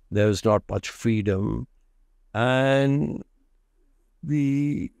 There's not much freedom, and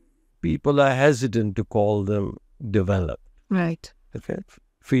the people are hesitant to call them developed. Right. Okay.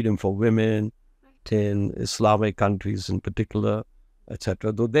 Freedom for women in Islamic countries in particular,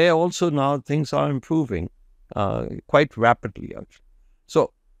 etc. Though there also now things are improving quite rapidly, actually.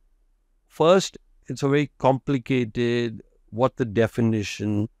 So, first, it's a very complicated what the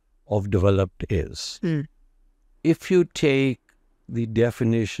definition of developed is. If you take the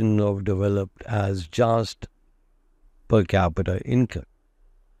definition of developed as just per capita income,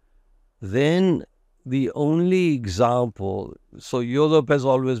 then the only example, so Europe has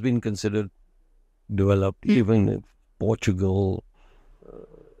always been considered developed, even if Portugal,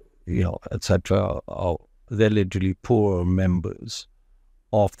 etc., are relatively poor members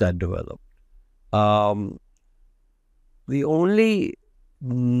of that developed. The only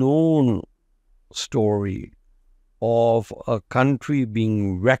known story of a country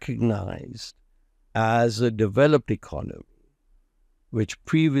being recognized as a developed economy, which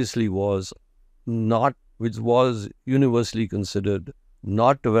previously was universally considered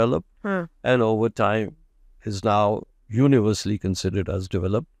not developed, and over time is now universally considered as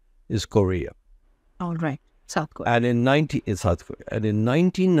developed, is Korea. All right, South Korea. And in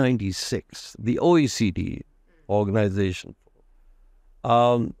 1996, the OECD organization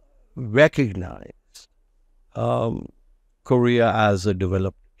recognized Korea as a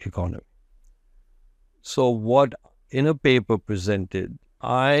developed economy. So what, in a paper presented,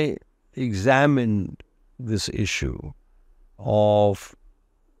 I examined this issue of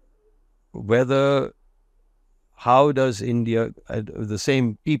how does India, at the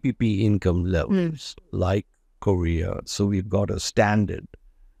same PPP income levels like Korea, so we've got a standard,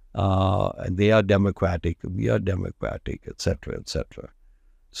 and they are democratic, we are democratic, etc., etc.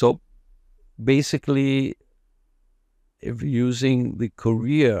 So basically, if using the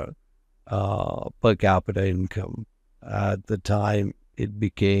Korea per capita income at the time it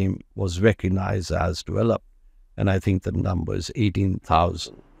was recognized as developed. And I think the number is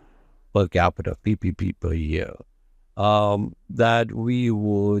 18,000 per capita PPP per year, that we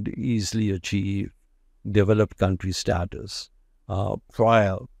would easily achieve developed country status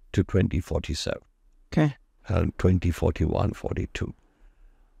prior to 2047. Okay. And 2041, 42.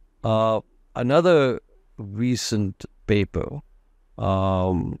 Another recent paper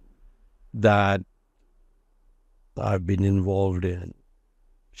that I've been involved in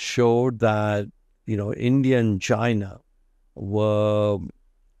showed that, India and China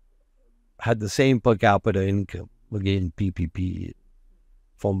had the same per capita income, again PPP,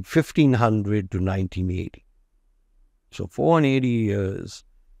 from 1500 to 1980. So 480 years.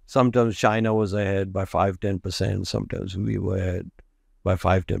 Sometimes China was ahead by 5-10%. Sometimes we were ahead by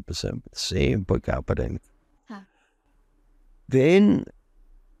 5-10%. Same per capita income. Then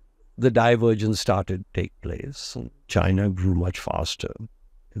the divergence started to take place. China grew much faster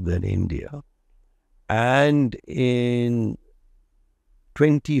than India. And in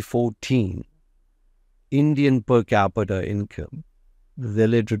 2014, Indian per capita income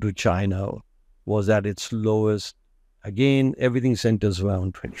related to China was at its lowest. Again, everything centers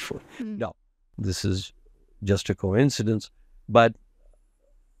around 24. Now, this is just a coincidence, but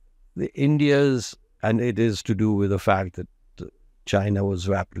and it is to do with the fact that China was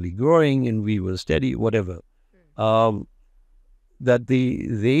rapidly growing and we were steady, whatever, that the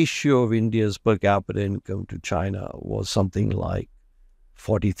ratio of India's per capita income to China was something like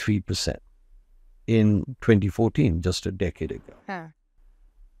 43% in 2014, just a decade ago.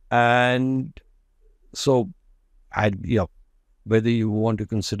 And so, whether you want to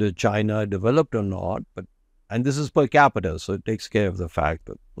consider China developed or not, and this is per capita, so it takes care of the fact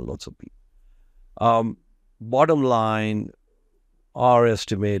that lots of people. Bottom line, our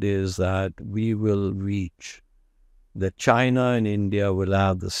estimate is that we will reach that China and India will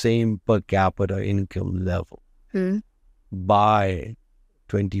have the same per capita income level by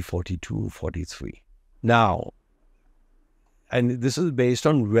 2042-43. Now, and this is based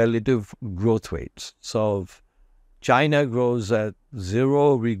on relative growth rates. So if China grows at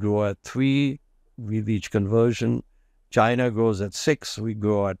 0, we grow at 3, we reach conversion. China grows at 6, we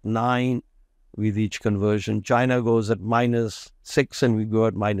grow at 9, we reach conversion. China goes at -6 and we go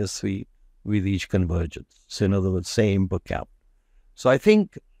at -3, we reach convergence. So in other words, same per capita. So I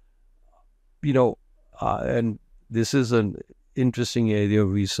think, and this is an interesting area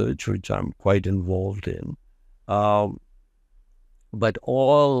of research which I'm quite involved in. But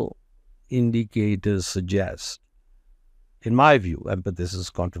all indicators suggest, in my view, but this is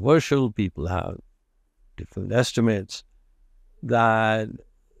controversial, people have different estimates, that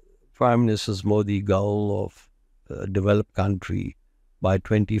Prime Minister Modi's goal of a developed country by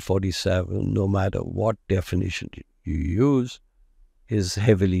 2047, no matter what definition you use, is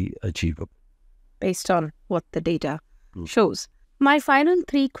heavily achievable. Based on what the data shows. My final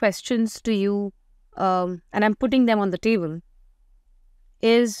 3 questions to you, and I'm putting them on the table,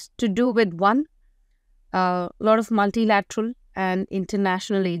 is to do with one, a lot of multilateral and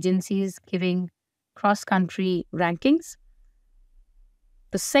international agencies giving cross-country rankings.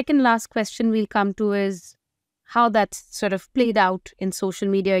 The second last question we'll come to is how that's sort of played out in social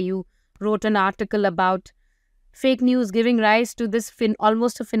media. You wrote an article about fake news giving rise to this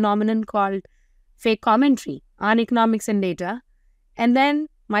almost a phenomenon called fake commentary on economics and data. And then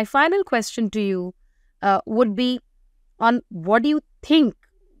my final question to you would be on what do you think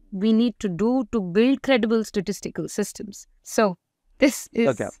we need to do to build credible statistical systems? So this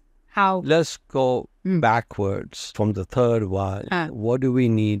is how... Let's go backwards from the third one. What do we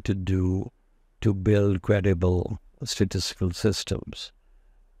need to do to build credible statistical systems?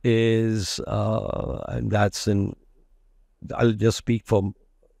 And that's I'll just speak for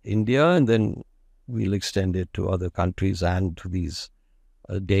India and then we'll extend it to other countries and to these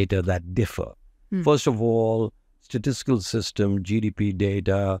data that differ. First of all, statistical system, GDP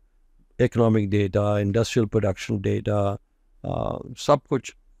data, economic data, industrial production data,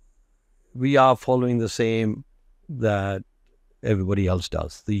 we are following the same that everybody else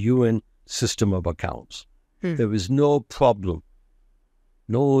does, the UN system of accounts. There is no problem,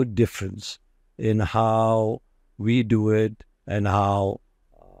 no difference in how we do it and how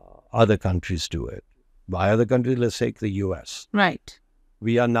other countries do it. By other countries, let's take the US. Right.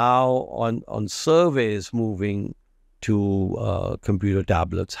 We are now on surveys moving to computer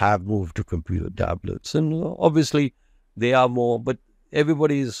tablets, have moved to computer tablets. And obviously, they are more, but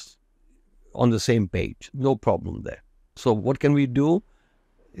everybody is on the same page. No problem there. So what can we do?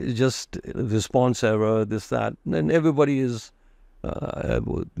 It's just response error, this, that. And everybody is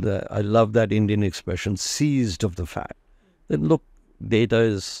I love that Indian expression, seized of the fact that, look, data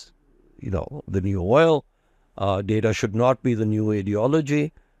is, the new oil. Data should not be the new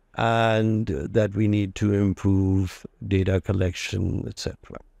ideology, and that we need to improve data collection, etc.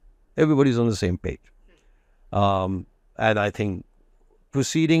 Everybody's on the same page. And I think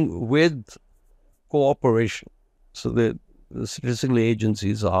proceeding with cooperation, so that the statistical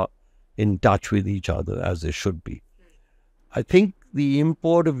agencies are in touch with each other as they should be. I think the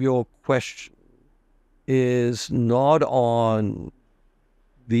import of your question is not on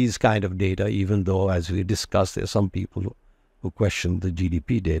these kind of data, even though, as we discussed, there are some people who question the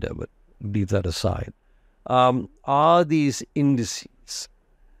GDP data, but leave that aside. Are these indices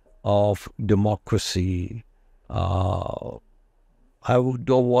of democracy? I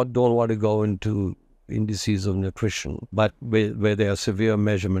don't want to go into indices of nutrition, but where there are severe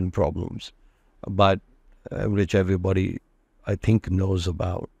measurement problems, but which everybody, I think, knows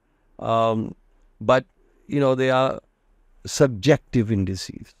about. But, they are subjective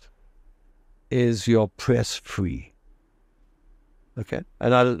indices. Is your press free? Okay.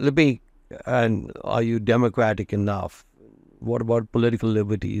 And are you democratic enough? What about political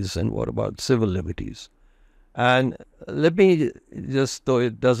liberties, and what about civil liberties? And let me just, though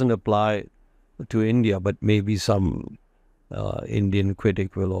it doesn't apply to India, but maybe some Indian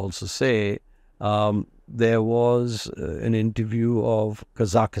critic will also say, there was an interview of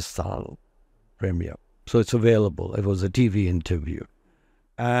Kazakhstan premier. So it's available. It was a TV interview.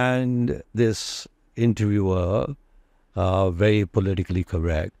 And this interviewer, very politically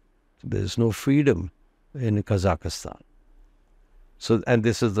correct, there's no freedom in Kazakhstan. So, and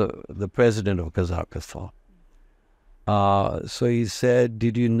this is the president of Kazakhstan. So he said,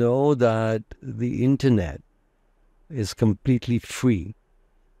 did you know that the internet is completely free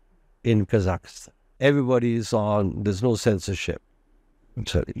in Kazakhstan? Everybody is on, there's no censorship.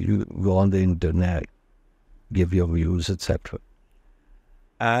 So you go on the internet, give your views, etc.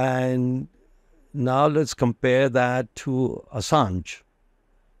 And now let's compare that to Assange,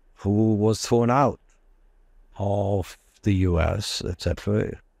 who was thrown out of the US,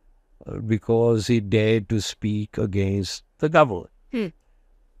 etc., because he dared to speak against the government.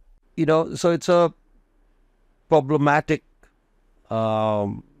 So it's a problematic,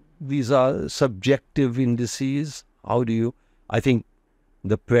 these are subjective indices. I think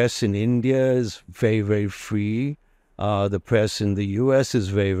the press in India is very, very free. The press in the US is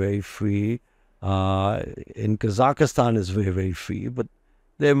very, very free. In Kazakhstan is very, very free. But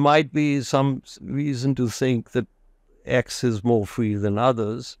there might be some reason to think that X is more free than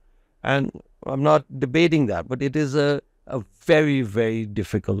others. And I'm not debating that, but it is a very, very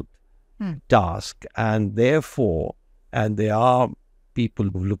difficult task. And therefore, and there are people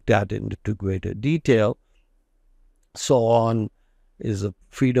who looked at it into greater detail, so on is the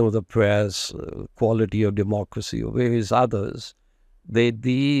freedom of the press, quality of democracy, or various others.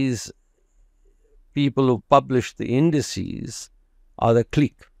 These people who publish the indices are the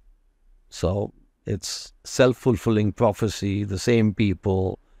clique. So it's self-fulfilling prophecy. The same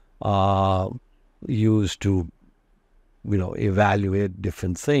people are used to, evaluate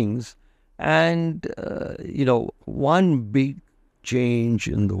different things. And, one big change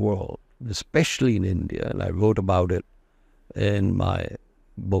in the world, especially in India, and I wrote about it in my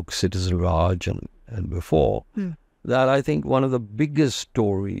book Citizen Raj and before, that I think one of the biggest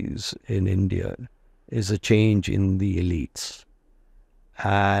stories in India is a change in the elites.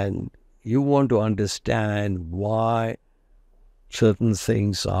 And you want to understand why certain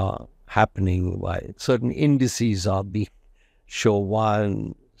things are happening, why certain indices are show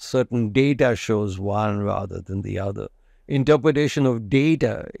one, certain data shows one rather than the other. Interpretation of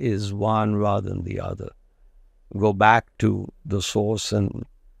data is one rather than the other. Go back to the source and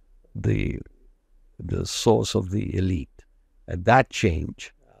the source of the elite. And that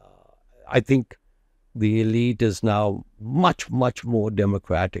change, I think the elite is now much, much more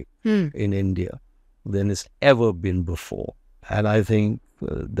democratic in India than it's ever been before. And I think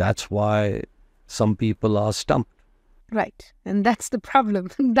that's why some people are stumped. Right. And that's the problem.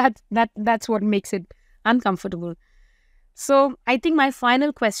 That's what makes it uncomfortable. So I think my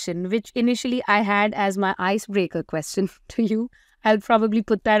final question, which initially I had as my icebreaker question to you, I'll probably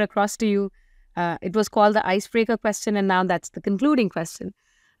put that across to you. It was called the icebreaker question, and now that's the concluding question.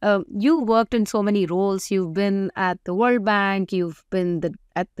 You worked in so many roles. You've been at the World Bank, you've been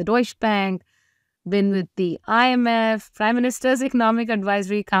at the Deutsche Bank, been with the IMF, Prime Minister's Economic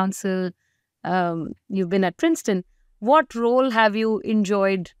Advisory Council. You've been at Princeton. What role have you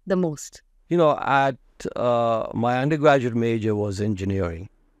enjoyed the most? At my undergraduate major was engineering.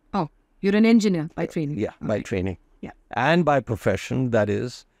 Oh, you're an engineer by training. Yeah, by training. Yeah. And by profession, that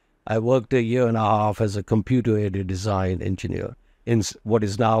is, I worked a year and a half as a computer-aided design engineer in what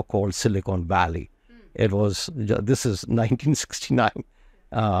is now called Silicon Valley. This is 1969,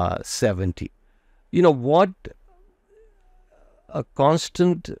 70. You know what? A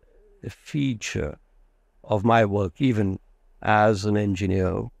constant feature of my work, even as an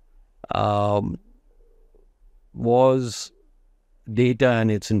engineer, was data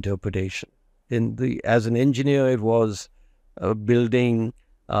and its interpretation. As an engineer, it was building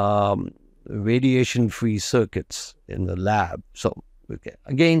radiation-free circuits in the lab. So,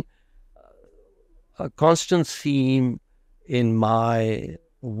 again, a constant theme in my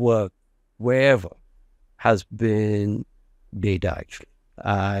work, wherever, has been data, actually,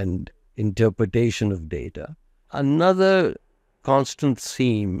 and interpretation of data. Another constant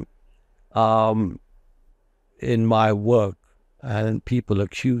theme in my work, and people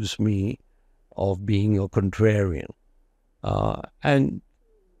accuse me of being a contrarian, and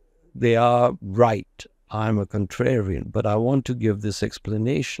they are right. I'm a contrarian, but I want to give this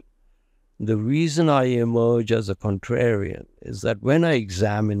explanation. The reason I emerge as a contrarian is that when I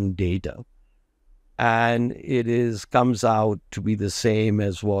examine data and it comes out to be the same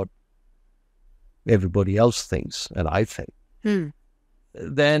as what everybody else thinks and I think,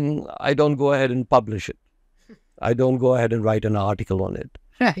 then I don't go ahead and publish it. I don't go ahead and write an article on it.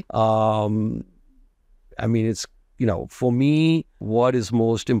 Right. I mean, it's, for me, what is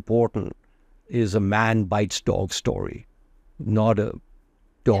most important is a man bites dog story, not a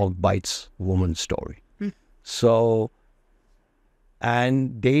dog bites woman story. So,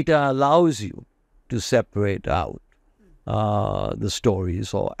 and data allows you to separate out the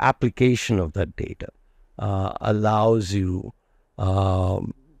stories, or application of that data allows you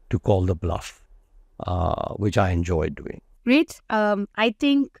to call the bluff, which I enjoy doing. Great. I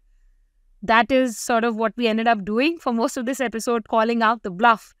think that is sort of what we ended up doing for most of this episode, calling out the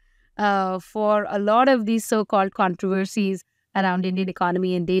bluff for a lot of these so-called controversies around Indian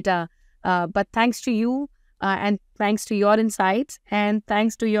economy and data. But thanks to you and thanks to your insights and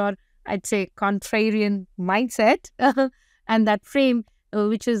thanks to your, I'd say, contrarian mindset and that frame,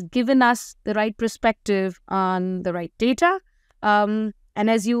 which has given us the right perspective on the right data. And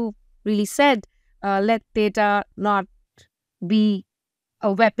as you really said, let data not be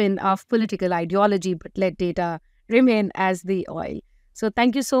a weapon of political ideology, but let data remain as the oil. So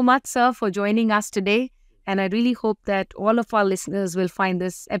thank you so much, sir, for joining us today. And I really hope that all of our listeners will find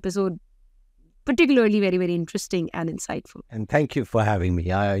this episode particularly very, very interesting and insightful. And thank you for having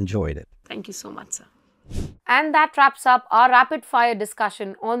me. I enjoyed it. Thank you so much, sir. And that wraps up our rapid fire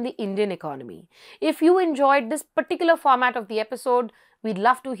discussion on the Indian economy. If you enjoyed this particular format of the episode, we'd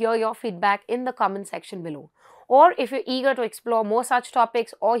love to hear your feedback in the comment section below. Or if you're eager to explore more such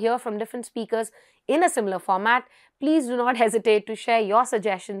topics or hear from different speakers in a similar format, please do not hesitate to share your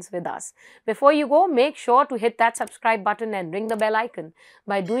suggestions with us. Before you go, make sure to hit that subscribe button and ring the bell icon.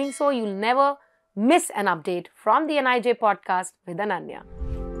 By doing so, you'll never miss an update from the NIJ Podcast with Ananya.